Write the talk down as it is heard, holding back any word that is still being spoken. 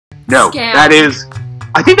No, Scam.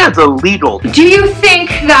 I think that's illegal. Do you think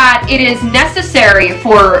that it is necessary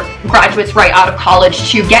for graduates right out of college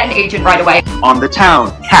to get an agent right away? On the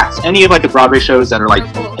Town, Cats, any of like the Broadway shows that are like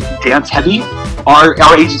dance heavy, our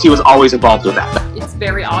agency was always involved with that. It's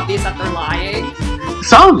very obvious that they're lying.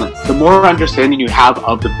 The more understanding you have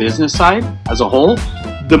of the business side as a whole,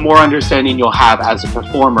 the more understanding you'll have as a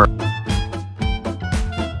performer.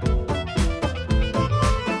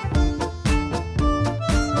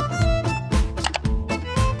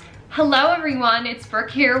 Hello everyone, it's Brooke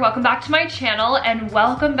here. Welcome back to my channel and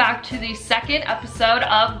welcome back to the second episode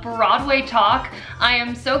of Broadway Talk. I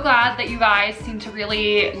am so glad that you guys seem to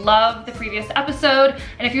really love the previous episode,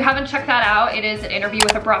 and if you haven't checked that out, it is an interview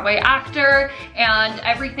with a Broadway actor and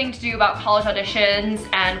everything to do about college auditions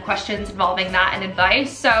and questions involving that and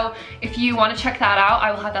advice. So if you want to check that out,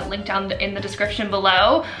 I will have that link down in the description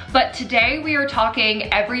below. But today we are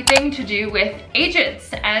talking everything to do with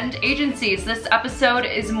agents and agencies. This episode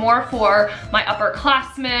is more for my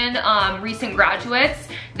upperclassmen, recent graduates.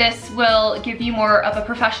 This will give you more of a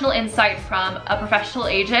professional insight from a professional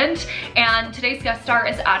agent. And today's guest star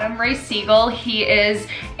is Rei Siegel. He is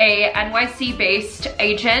a NYC based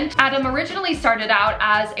agent. Adam originally started out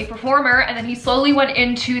as a performer and then he slowly went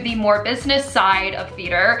into the more business side of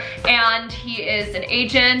theater, and he is an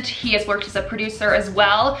agent. He has worked as a producer as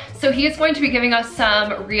well. So he is going to be giving us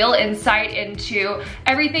some real insight into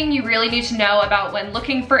everything you really need to know about when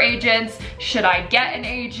looking for agents. Should I get an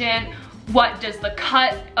agent? What does the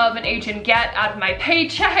cut of an agent get out of my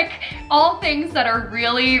paycheck? All things that are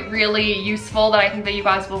really, really useful that I think that you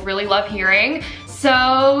guys will really love hearing.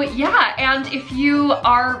 So yeah, and if you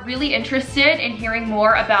are really interested in hearing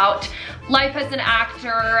more about life as an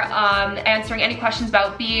actor, answering any questions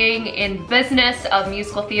about being in business of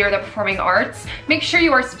musical theater, the performing arts, make sure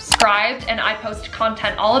you are subscribed, and I post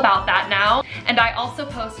content all about that now. And I also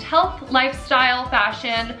post health, lifestyle,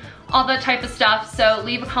 fashion, all that type of stuff. So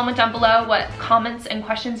leave a comment down below what comments and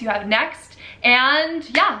questions you have next. And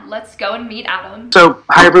yeah, let's go and meet Adam. So,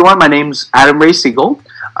 hi everyone, my name's Rei Siegel.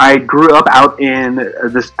 I grew up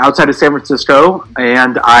outside of San Francisco,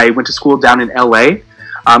 and I went to school down in LA.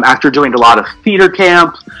 After doing a lot of theater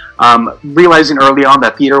camp, realizing early on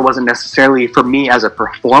that theater wasn't necessarily for me as a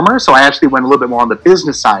performer, so I actually went a little bit more on the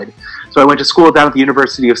business side. So I went to school down at the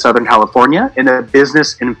University of Southern California in a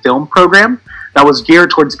business and film program that was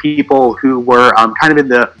geared towards people who were kind of in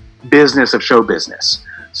the business of show business.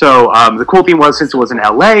 So the cool thing was, since it was in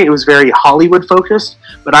LA, it was very Hollywood focused,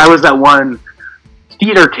 but I was that one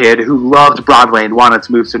theater kid who loved Broadway and wanted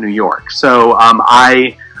to move to New York. So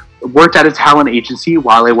I worked at a talent agency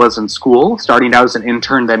while I was in school, starting out as an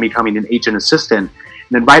intern, then becoming an agent assistant.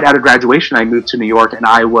 And then right out of graduation, I moved to New York, and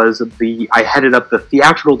I headed up the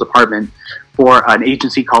theatrical department for an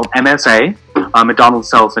agency called MSA, McDonald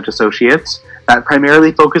Sells and Associates, that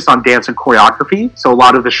primarily focused on dance and choreography. So a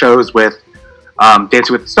lot of the shows with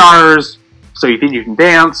Dancing with the Stars, So You Think You Can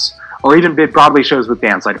Dance, or even big Broadway shows with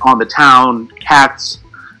dance, like On the Town, Cats,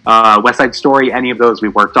 West Side Story, any of those we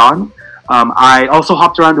worked on. I also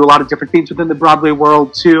hopped around to a lot of different things within the Broadway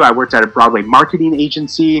world too. I worked at a Broadway marketing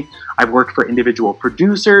agency. I've worked for individual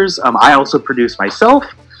producers. I also produce myself.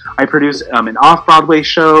 I produce an off-Broadway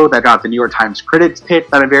show that got the New York Times Critics pick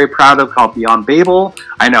that I'm very proud of, called Beyond Babel.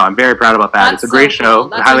 I know, I'm very proud about that. It's a great show.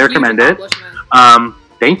 I highly recommend it.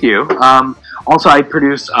 Thank you. Also, I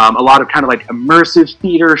produce a lot of kind of like immersive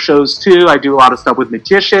theater shows too. I do a lot of stuff with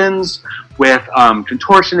magicians, with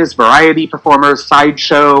contortionists, variety performers,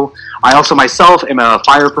 sideshow. I also myself am a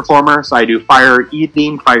fire performer, so I do fire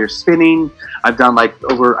eating, fire spinning. I've done like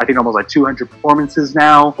I think almost like 200 performances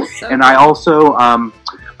now. And I also,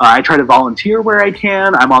 I try to volunteer where I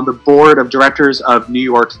can. I'm on the board of directors of New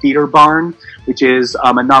York Theater Barn, which is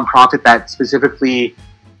a nonprofit that specifically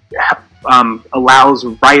allows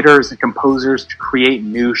writers and composers to create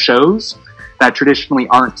new shows that traditionally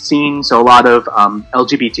aren't seen. So a lot of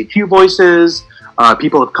LGBTQ voices,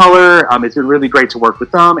 people of color. It's been really great to work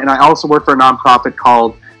with them. And I also work for a nonprofit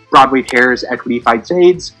called Broadway Cares Equity Fights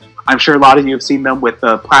AIDS. I'm sure a lot of you have seen them with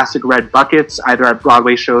the plastic red buckets, either at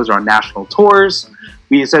Broadway shows or on national tours.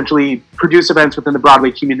 We essentially produce events within the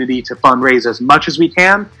Broadway community to fundraise as much as we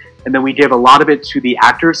can. And then we give a lot of it to the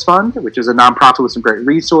Actors Fund, which is a nonprofit with some great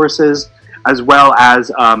resources, as well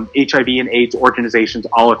as HIV and AIDS organizations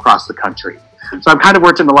all across the country. So I've kind of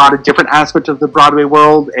worked in a lot of different aspects of the Broadway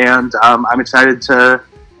world, and I'm excited to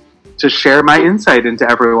share my insight into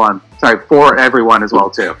everyone. Sorry, for everyone as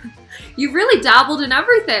well, too. You've really dabbled in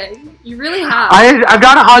everything. You really have. I've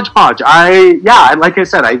got a hodgepodge. Like I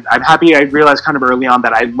said, I'm happy. I realized kind of early on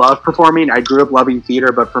that I love performing. I grew up loving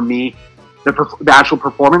theater, but for me, the actual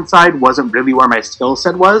performance side wasn't really where my skill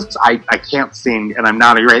set was. I can't sing, and I'm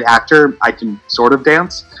not a great actor. I can sort of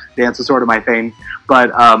dance. Dance is sort of my thing. But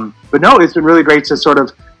no, it's been really great to sort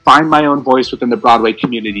of find my own voice within the Broadway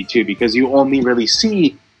community too, because you only really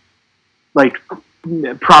see like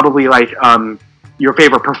probably like your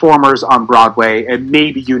favorite performers on Broadway, and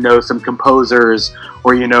maybe you know some composers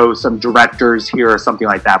or you know some directors here or something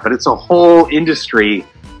like that. But it's a whole industry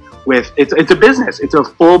with it's a business. It's a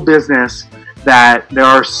full business that there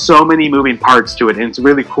are so many moving parts to it, and it's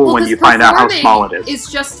really cool when you find out how small it is.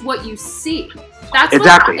 It's just what you see. That's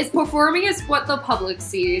exactly. It's performing is what the public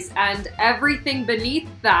sees, and everything beneath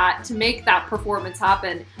that to make that performance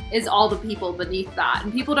happen is all the people beneath that.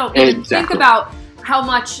 And people don't even think about how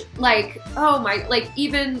much, like, oh my, like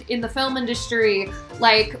even in the film industry,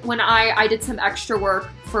 like when I did some extra work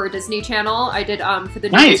for Disney Channel. I did for the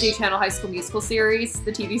new Disney Channel High School Musical series,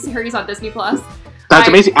 the TV series on Disney Plus. That's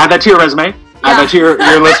amazing. Add that to your resume. Add that to your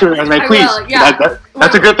listener resume, please. I will, yeah.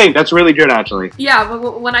 That's a good thing. That's really good, actually. Yeah,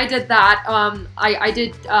 when I did that, I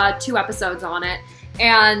did 2 episodes on it,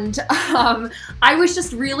 and I was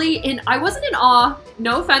just really I wasn't in awe.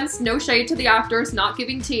 No offense, no shade to the actors, not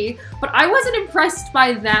giving tea, but I wasn't impressed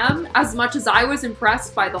by them as much as I was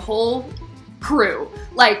impressed by the whole crew,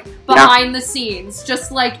 like behind the scenes.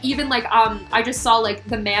 Just like even like I just saw like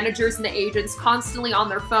the managers and the agents constantly on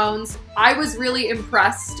their phones. I was really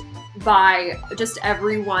impressed by just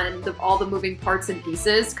everyone, all the moving parts and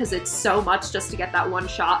pieces, because it's so much just to get that one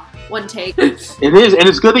shot, one take. It is, and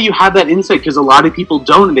it's good that you have that insight, because a lot of people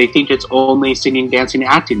don't, and they think it's only singing, dancing, and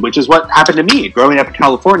acting, which is what happened to me. Growing up in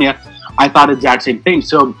California, I thought the exact same thing.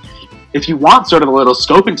 So if you want sort of a little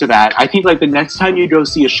scope into that, I think like the next time you go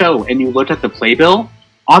see a show and you look at the playbill,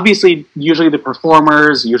 obviously usually the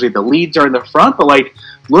performers, usually the leads are in the front, but like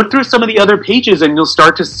look through some of the other pages and you'll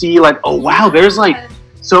start to see like, oh wow, there's like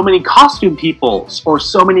so many costume people, or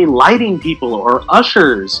so many lighting people, or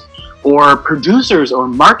ushers, or producers, or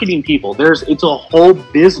marketing people. It's a whole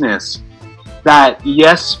business that,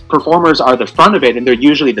 yes, performers are the front of it, and they're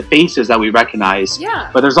usually the faces that we recognize.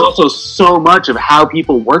 Yeah. But there's also so much of how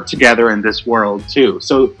people work together in this world, too.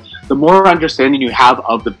 So the more understanding you have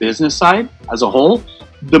of the business side as a whole,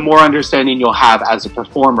 the more understanding you'll have as a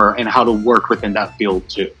performer and how to work within that field,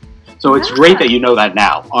 too. So it's great that you know that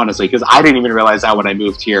now, honestly, because I didn't even realize that when I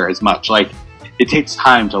moved here as much. Like, it takes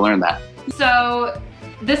time to learn that. So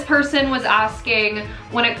this person was asking,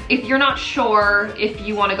 if you're not sure if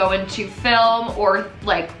you want to go into film or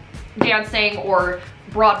like dancing or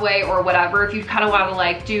Broadway or whatever, if you kind of want to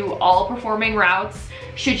like do all performing routes,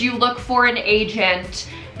 should you look for an agent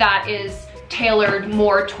that is tailored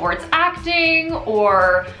more towards acting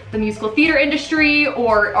or the musical theater industry,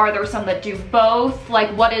 or are there some that do both? Like,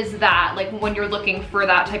 what is that? Like, when you're looking for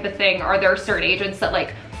that type of thing, are there certain agents that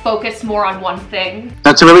like focus more on one thing?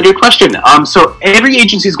 That's a really good question. So every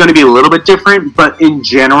agency is going to be a little bit different, but in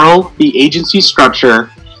general, the agency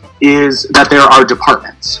structure is that there are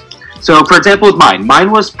departments. So for example, with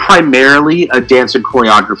mine was primarily a dance and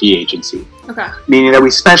choreography agency. Okay. Meaning that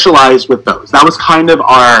we specialized with those. That was kind of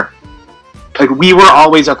our, like, we were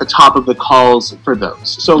always at the top of the calls for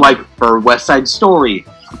those. So like for West Side Story,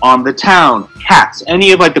 On the Town, Cats,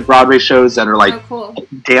 any of like the Broadway shows that are like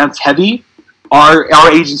dance heavy, our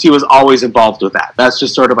agency was always involved with that. That's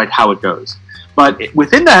just sort of like how it goes. But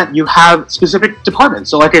within that, you have specific departments.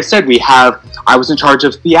 So like I said, I was in charge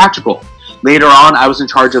of theatrical. Later on, I was in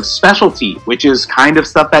charge of specialty, which is kind of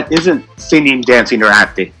stuff that isn't singing, dancing, or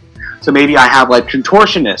acting. So maybe I have like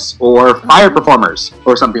contortionists or fire performers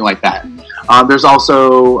or something like that. There's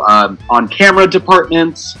also on-camera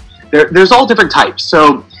departments. There's all different types.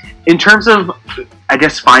 So in terms of, I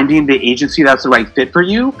guess, finding the agency that's the right fit for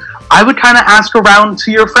you, I would kind of ask around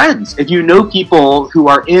to your friends. If you know people who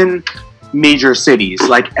are in major cities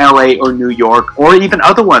like LA or New York, or even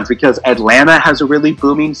other ones, because Atlanta has a really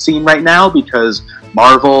booming scene right now because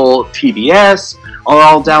Marvel, TBS are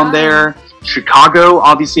all down there. Chicago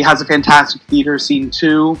obviously has a fantastic theater scene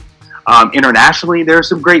too. Internationally, there are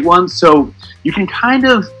some great ones. So you can kind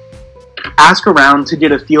of ask around to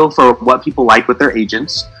get a feel for what people like with their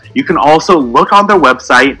agents. You can also look on their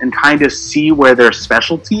website and kind of see where their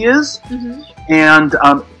specialty is. And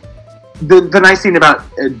the nice thing about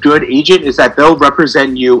a good agent is that they'll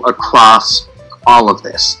represent you across all of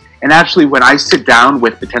this. And actually, when I sit down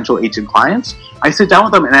with potential agent clients, I sit down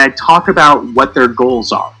with them and I talk about what their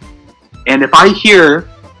goals are. And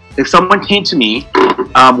if someone came to me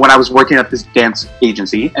when I was working at this dance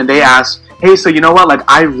agency and they asked, hey, so you know what, like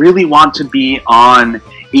I really want to be on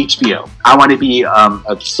HBO. I want to be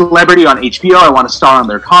a celebrity on HBO. I want to star on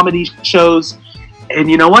their comedy shows. And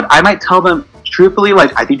you know what? I might tell them, truthfully,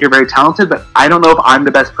 like, I think you're very talented, but I don't know if I'm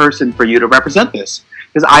the best person for you to represent this,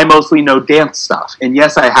 because I mostly know dance stuff. And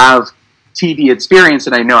yes, I have TV experience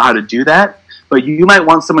and I know how to do that, but you might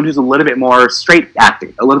want someone who's a little bit more straight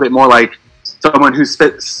acting, a little bit more like someone who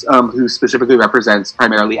specifically represents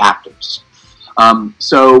primarily actors.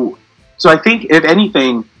 So I think, if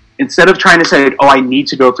anything, instead of trying to say, oh, I need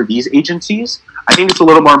to go for these agencies, I think it's a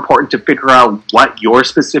little more important to figure out what your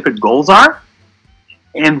specific goals are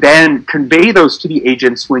and then convey those to the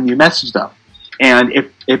agents when you message them. And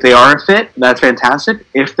if they are a fit, that's fantastic.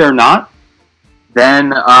 If they're not, then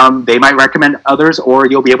they might recommend others, or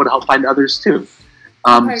you'll be able to help find others too.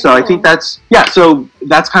 Okay, so cool. I think so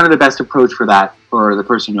that's kind of the best approach for that, for the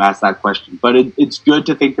person who asked that question. But it's good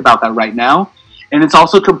to think about that right now. And it's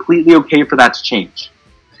also completely okay for that to change.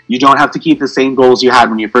 You don't have to keep the same goals you had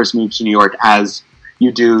when you first moved to New York as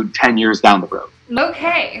you do 10 years down the road.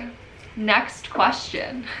 Okay, next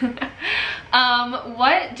question.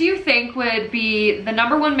 What do you think would be the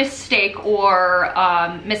 #1 mistake or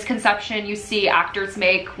misconception you see actors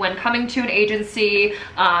make when coming to an agency,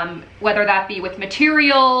 whether that be with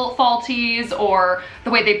material faulties or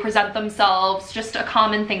the way they present themselves, just a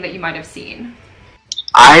common thing that you might have seen?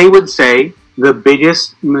 I would say the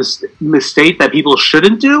biggest mistake that people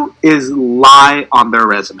shouldn't do is lie on their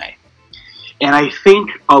resume. And I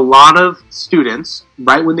think a lot of students,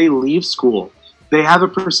 right when they leave school, they have a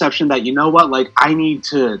perception that, you know what, like, I need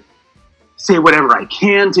to say whatever I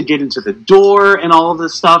can to get into the door and all of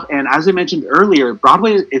this stuff. And as I mentioned earlier,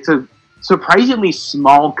 Broadway, it's a surprisingly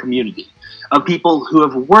small community of people who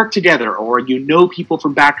have worked together, or you know people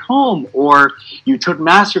from back home, or you took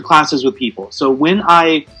master classes with people. So when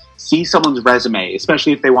I see someone's resume,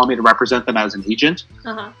 especially if they want me to represent them as an agent,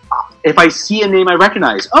 if I see a name I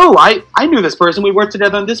recognize, oh, I knew this person, we worked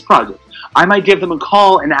together on this project, I might give them a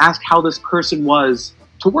call and ask how this person was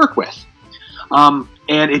to work with. And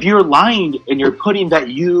if you're lying and you're putting that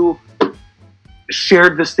you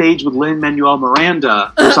shared the stage with Lin-Manuel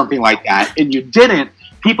Miranda or something like that, and you didn't,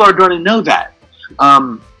 people are going to know that.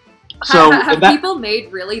 So have people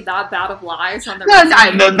made really that bad of lies on their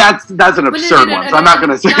resume? That's an absurd one, so I'm not going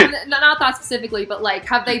to say it. Not that specifically, but like,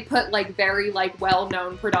 have they put like very like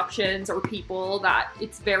well-known productions or people that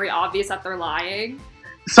it's very obvious that they're lying?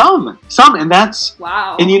 Some, and that's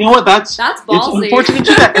wow. And you know what? That's ballsy. It's unfortunate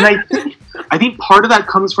to that, and I think part of that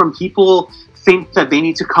comes from people think that they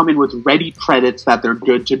need to come in with ready credits that they're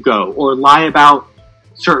good to go, or lie about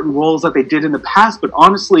certain roles that they did in the past. But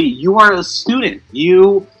honestly, you are a student.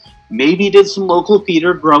 You maybe did some local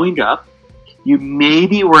theater growing up. You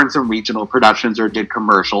maybe were in some regional productions or did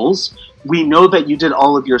commercials. We know that you did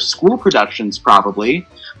all of your school productions probably,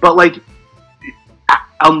 but like,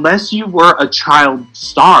 unless you were a child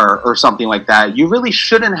star or something like that, you really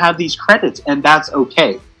shouldn't have these credits, and that's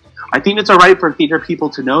okay. I think it's all right for theater people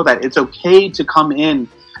to know that it's okay to come in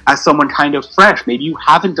as someone kind of fresh. Maybe you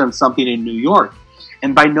haven't done something in New York,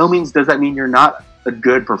 and by no means does that mean you're not a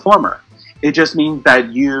good performer. It just means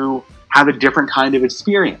that you have a different kind of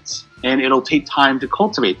experience, and it'll take time to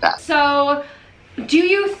cultivate that. So, do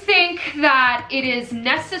you think that it is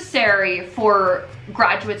necessary for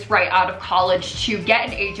graduates right out of college to get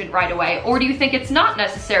an agent right away, or do you think it's not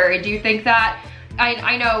necessary? Do you think that,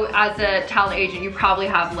 I know as a talent agent you probably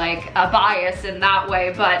have like a bias in that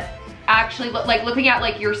way, but actually like looking at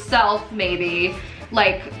like yourself maybe,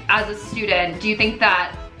 like as a student, do you think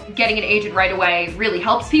that getting an agent right away really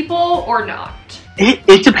helps people or not?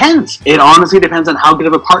 It depends. It honestly depends on how good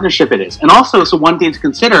of a partnership it is. And also, so one thing to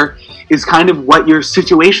consider is kind of what your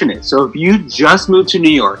situation is. So if you just moved to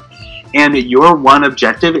New York and your one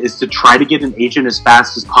objective is to try to get an agent as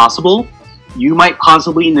fast as possible, you might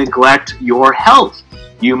possibly neglect your health.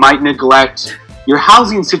 You might neglect your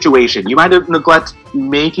housing situation. You might neglect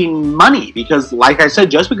making money because, like I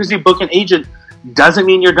said, just because you book an agent doesn't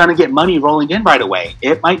mean you're going to get money rolling in right away.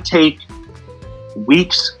 It might take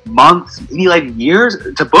weeks, months, maybe like years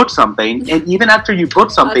to book something, and even after you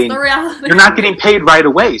book something, you're not getting paid right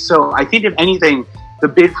away. So I think if anything, the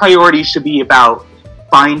big priority should be about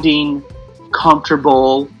finding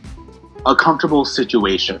a comfortable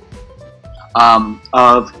situation,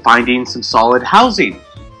 of finding some solid housing,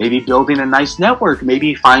 maybe building a nice network,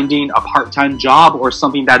 maybe finding a part-time job or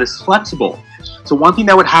something that is flexible. So one thing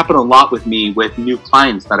that would happen a lot with me with new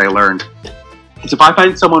clients that I learned is if I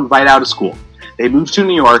find someone right out of school, they moved to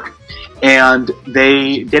New York and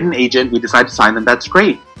they get an agent, we decide to sign them, that's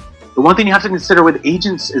great. The one thing you have to consider with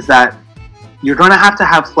agents is that you're going to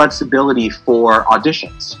have flexibility for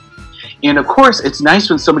auditions. And of course, it's nice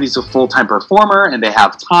when somebody's a full-time performer and they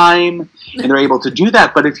have time and they're able to do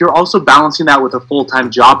that. But if you're also balancing that with a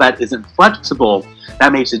full-time job that isn't flexible,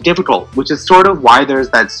 that makes it difficult, which is sort of why there's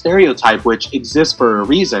that stereotype, which exists for a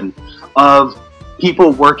reason, of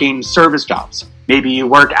people working service jobs. Maybe you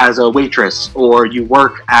work as a waitress or you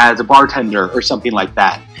work as a bartender or something like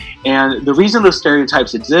that. And the reason those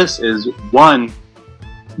stereotypes exist is, one,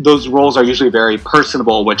 those roles are usually very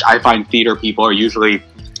personable, which I find theater people are usually...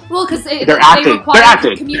 Well, because they acting. require They're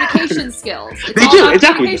acting. communication skills. It's They all do, about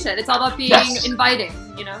exactly. communication. It's all about being Yes. inviting,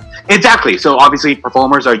 you know? Exactly. So obviously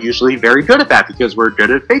performers are usually very good at that because we're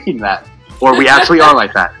good at faking that. Or we actually are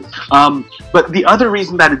like that. But the other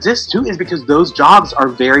reason that exists too is because those jobs are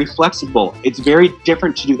very flexible. It's very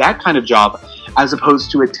different to do that kind of job as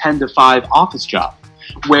opposed to a 10 to 5 office job,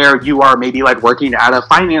 where you are maybe like working at a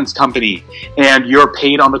finance company and you're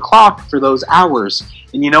paid on the clock for those hours.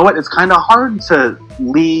 And you know what? It's kind of hard to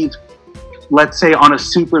leave, let's say, on a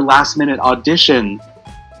super last minute audition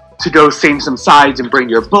to go sing some sides and bring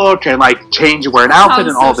your book and like change and wear an outfit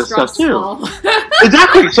and all this stuff too.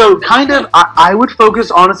 Exactly. So kind of, I would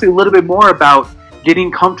focus honestly a little bit more about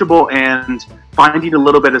getting comfortable and finding a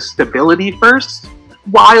little bit of stability first,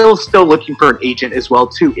 while still looking for an agent as well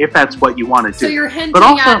too, if that's what you want to do. So you're hinting but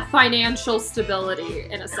also, at financial stability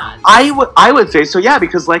in a sense. I would say so, yeah,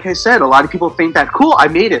 because like I said, a lot of people think that, cool, I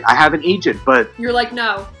made it, I have an agent, but You're like,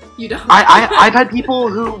 no, you don't. I've had people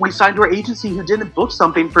who we signed to our agency who didn't book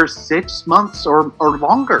something for 6 months or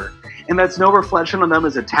longer, and that's no reflection on them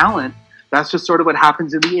as a talent. That's just sort of what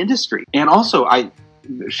happens in the industry. And also,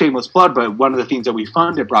 shameless plug, but one of the things that we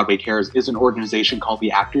fund at Broadway Cares is an organization called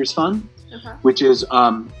the Actors Fund, which is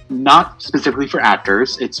not specifically for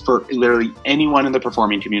actors. It's for literally anyone in the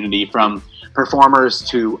performing community, from performers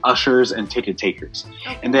to ushers and ticket takers.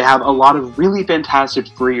 And they have a lot of really fantastic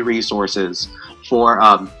free resources for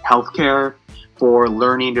healthcare, for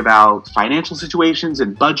learning about financial situations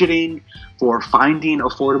and budgeting, for finding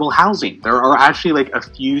affordable housing. There are actually like a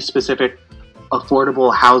few specific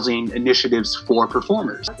affordable housing initiatives for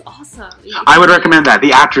performers. That's awesome. I would recommend that,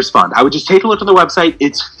 the Actors Fund. I would just take a look at the website.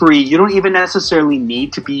 It's free. You don't even necessarily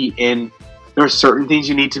need to be in, there are certain things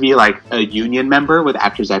you need to be like a union member with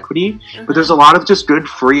Actors Equity, but there's a lot of just good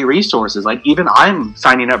free resources. Like even I'm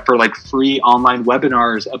signing up for like free online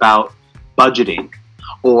webinars about budgeting,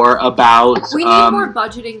 or about... We need more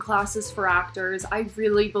budgeting classes for actors. I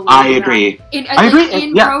really believe I agree. In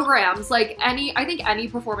programs, like I think any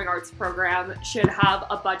performing arts program should have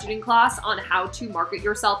a budgeting class on how to market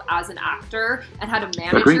yourself as an actor and how to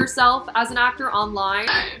manage yourself as an actor online.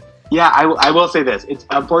 Yeah, I will say this. It's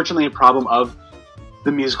unfortunately a problem of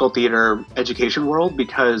the musical theater education world,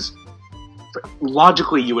 because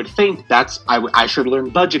logically you would think I should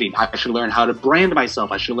learn budgeting, I should learn how to brand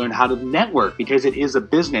myself, I should learn how to network, because it is a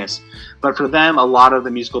business. But for them, a lot of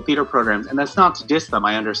the musical theater programs, and that's not to diss them,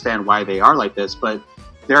 I understand why they are like this, but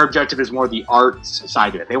their objective is more the arts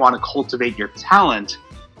side of it. They want to cultivate your talent,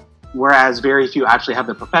 whereas very few actually have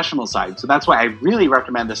the professional side. So that's why I really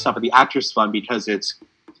recommend this stuff at the Actors Fund, because it's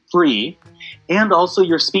free, and also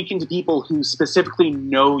you're speaking to people who specifically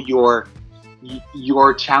know your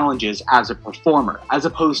challenges as a performer, as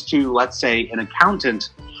opposed to, let's say, an accountant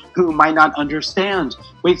who might not understand,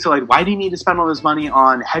 wait, so like, why do you need to spend all this money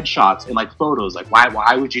on headshots and like photos? Like,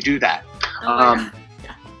 why would you do that?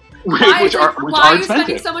 Why are you expensive.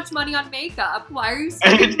 spending so much money on makeup? Why are you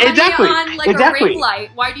spending Exactly. money on like a ring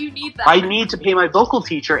light? Why do you need that? I need to pay my vocal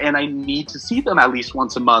teacher, and I need to see them at least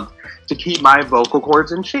once a month to keep my vocal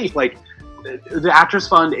cords in shape. Like, the Actors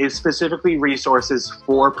Fund is specifically resources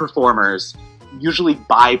for performers, usually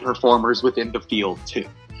by performers within the field too.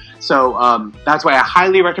 So that's why I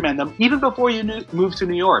highly recommend them. Even before you move to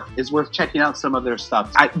New York, it's worth checking out some of their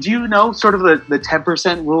stuff. Do you know sort of the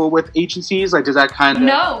 10% rule with agencies? Like, does that kind of...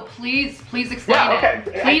 No, please explain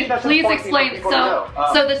it. Please explain.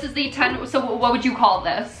 So this is the 10, so what would you call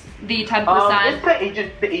this? The 10%?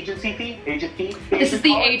 It's the agency fee. This is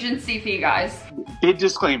the agency fee, guys. Big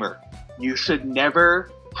disclaimer. You should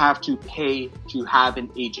never have to pay to have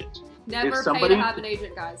an agent. Never pay to have an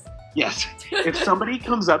agent, guys. Yes. If somebody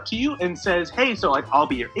comes up to you and says, hey, so like, I'll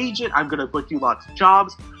be your agent, I'm going to book you lots of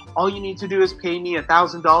jobs, all you need to do is pay me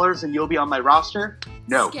 $1,000 and you'll be on my roster.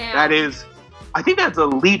 No, Scam. That is, I think that's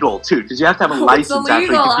illegal too, because you have to have a license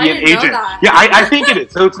actually to be an agent. That. Yeah, I think it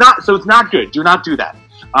is. So it's not good. Do not do that.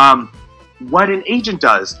 What an agent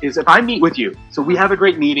does is, if I meet with you, so we have a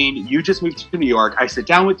great meeting, you just moved to New York, I sit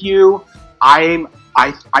down with you, I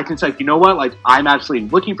can say, you know what, like, I'm actually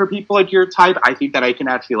looking for people like your type. I think that I can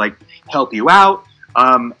actually like help you out.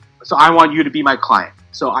 So I want you to be my client.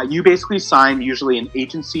 So you basically sign usually an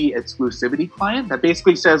agency exclusivity client that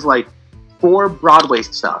basically says like, for Broadway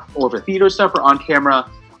stuff or for theater stuff or on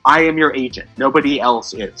camera, I am your agent. Nobody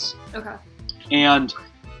else is. Okay. And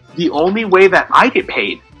the only way that I get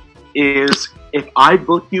paid is if I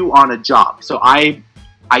book you on a job. So I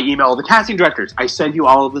email the casting directors. I send you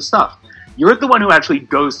all of the stuff. You're the one who actually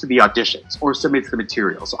goes to the auditions or submits the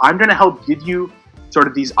material. So I'm going to help give you sort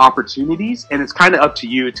of these opportunities, and it's kind of up to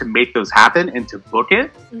you to make those happen and to book it.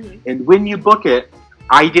 Mm-hmm. And when you book it,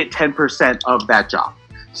 I get 10% of that job.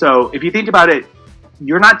 So if you think about it,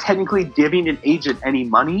 you're not technically giving an agent any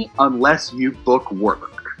money unless you book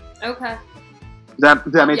work. Okay. That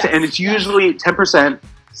makes sense. And it's usually 10%.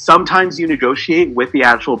 Sometimes you negotiate with the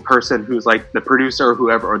actual person who's like the producer or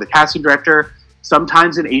whoever, or the casting director.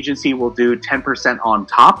 Sometimes an agency will do 10% on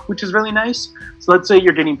top, which is really nice. So let's say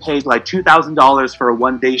you're getting paid like $2,000 for a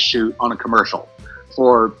one-day shoot on a commercial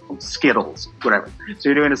for Skittles, whatever. So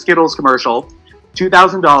you're doing a Skittles commercial,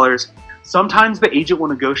 $2,000. Sometimes the agent will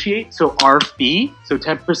negotiate. So our fee, so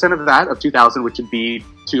 10% of that, of $2,000, which would be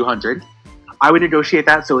 $200, I would negotiate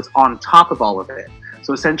that so it's on top of all of it.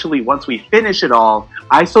 So essentially, once we finish it all,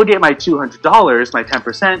 I still get my $200, my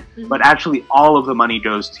 10%, but actually all of the money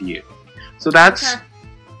goes to you. So that's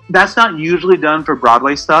not usually done for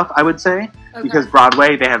Broadway stuff, I would say, because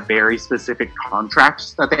Broadway, they have very specific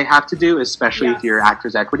contracts that they have to do, especially if you're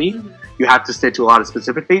Actors Equity. You have to stick to a lot of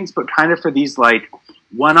specific things, but kind of for these like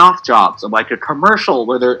one-off jobs, of like a commercial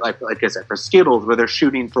where they're like I said, for Skittles, where they're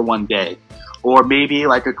shooting for one day, or maybe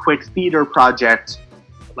like a quick theater project,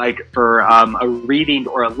 like for a reading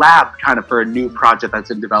or a lab kind of for a new project that's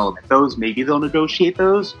in development. Those, maybe they'll negotiate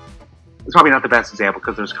those. It's probably not the best example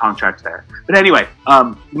because there's contracts there. But anyway,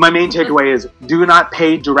 my main takeaway is do not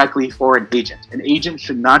pay directly for an agent. An agent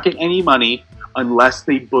should not get any money unless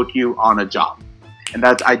they book you on a job. And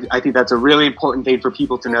that's, I think that's a really important thing for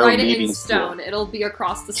people to know. Write it in stone. It'll be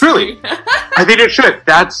across the street. Truly. I think it should.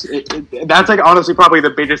 That's like honestly probably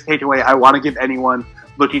the biggest takeaway I want to give anyone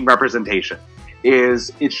looking representation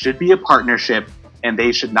is it should be a partnership and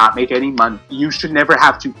they should not make any money. You should never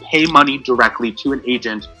have to pay money directly to an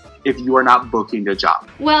agent if you are not booking a job.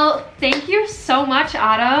 Well, thank you so much,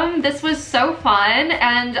 Adam. This was so fun,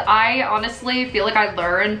 and I honestly feel like I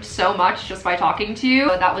learned so much just by talking to you.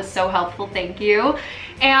 That was so helpful, thank you.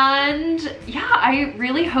 And yeah, I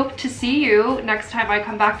really hope to see you next time I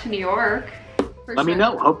come back to New York. Let me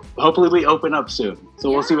know. Hopefully we open up soon. So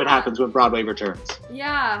we'll see what happens when Broadway returns.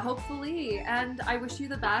 Yeah, hopefully. And I wish you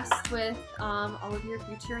the best with all of your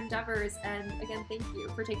future endeavors. And again, thank you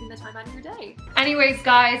for taking the time out of your day. Anyways,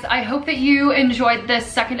 guys, I hope that you enjoyed this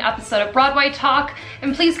second episode of Broadway Talk.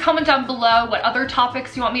 And please comment down below what other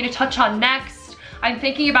topics you want me to touch on next. I'm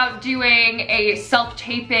thinking about doing a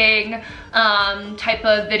self-taping type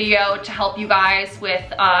of video to help you guys with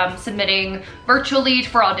submitting virtually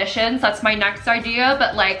for auditions. That's my next idea,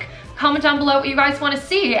 but like comment down below what you guys want to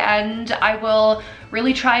see and I will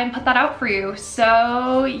really try and put that out for you.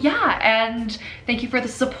 So yeah, and thank you for the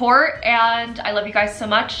support and I love you guys so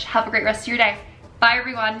much. Have a great rest of your day. Bye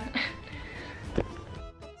everyone.